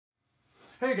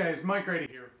Hey guys, Mike Grady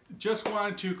here. Just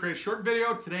wanted to create a short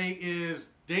video. Today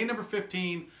is day number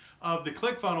 15 of the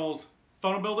ClickFunnels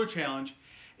Funnel Builder Challenge.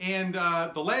 And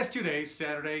the last 2 days,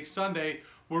 Saturday, Sunday,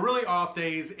 were really off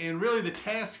days. And really the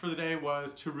task for the day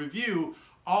was to review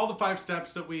all the 5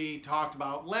 steps that we talked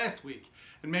about last week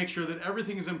and make sure that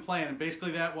everything is in plan. And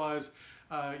basically that was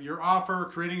your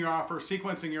offer, creating your offer,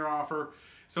 sequencing your offer.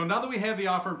 So now that we have the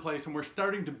offer in place and we're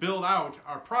starting to build out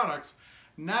our products,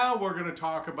 now we're going to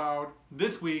talk about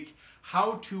this week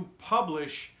how to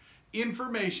publish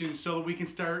information so that we can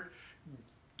start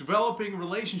developing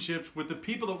relationships with the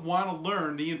people that want to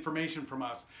learn the information from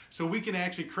us, so we can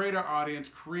actually create our audience,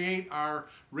 create our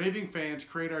raving fans,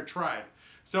 create our tribe.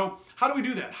 So how do we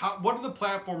do that? What are the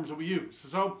platforms that we use?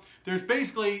 So there's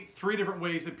basically 3 different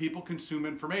ways that people consume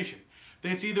information.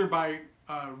 That's either by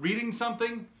reading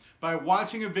something, by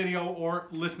watching a video, or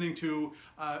listening to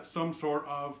some sort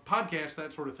of podcast,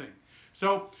 that sort of thing.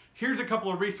 So here's a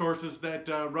couple of resources that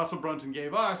Russell Brunson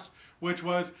gave us, which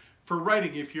was for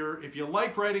writing. If you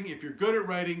like writing, if you're good at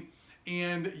writing,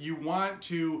 and you want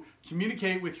to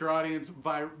communicate with your audience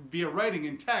via writing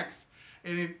and text,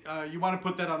 and if you want to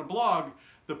put that on a blog,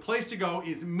 the place to go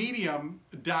is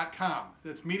medium.com.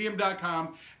 That's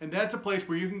medium.com, and that's a place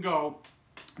where you can go.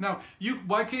 Now,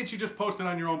 why can't you just post it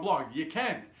on your own blog? You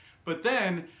can. But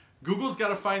then Google's got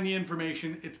to find the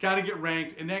information, it's got to get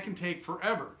ranked, and that can take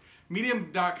forever.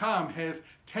 Medium.com has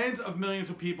tens of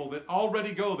millions of people that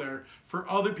already go there for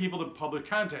other people to publish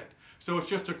content. So it's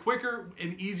just a quicker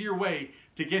and easier way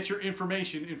to get your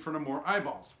information in front of more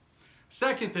eyeballs.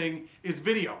 Second thing is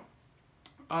video.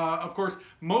 Of course,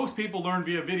 most people learn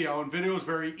via video, and video is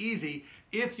very easy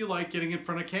if you like getting in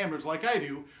front of cameras like I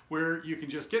do, where you can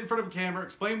just get in front of a camera,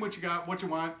 explain what you got, what you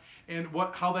want, and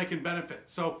how they can benefit.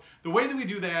 So the way that we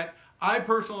do that, I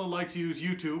personally like to use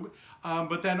YouTube,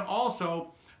 but then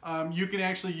also you can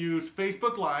actually use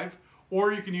Facebook Live,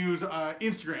 or you can use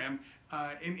Instagram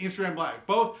and Instagram Live.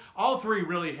 All 3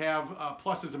 really have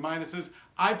pluses and minuses.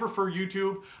 I prefer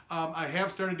YouTube. I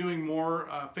have started doing more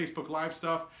Facebook Live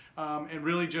stuff, and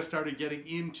really just started getting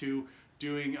into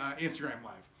doing Instagram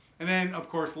Live. And then, of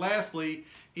course, lastly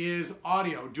is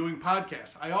audio, doing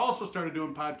podcasts. I also started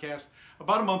doing podcasts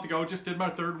about a month ago. Just did my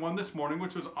 3rd one this morning,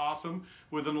 which was awesome,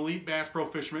 with an elite Bass Pro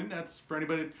fisherman. That's, for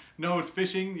anybody that knows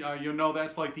fishing, you'll know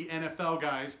that's like the NFL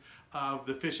guys of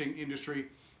the fishing industry.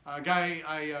 A guy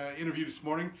I interviewed this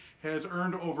morning has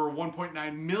earned over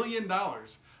 $1.9 million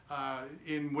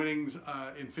in winnings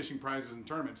in fishing prizes and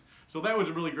tournaments. So that was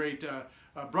a really great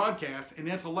broadcast, and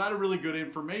that's a lot of really good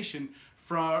information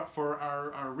for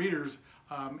our readers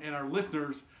and our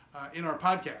listeners in our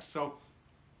podcast. So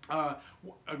a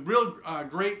real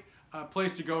great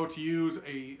place to go to use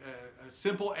a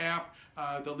simple app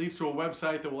that leads to a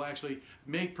website that will actually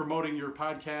make promoting your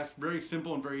podcast very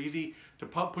simple and very easy to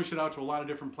push it out to a lot of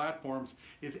different platforms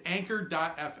is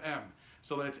anchor.fm.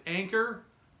 So that's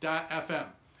anchor.fm.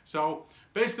 So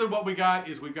basically what we got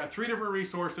is we've got 3 different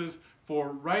resources for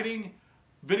writing,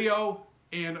 video,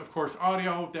 and of course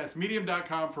audio. That's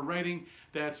medium.com for writing,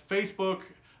 that's Facebook,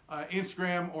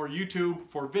 Instagram, or YouTube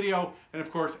for video, and of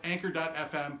course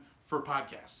anchor.fm for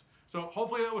podcasts. So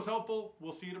hopefully that was helpful.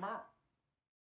 We'll see you tomorrow.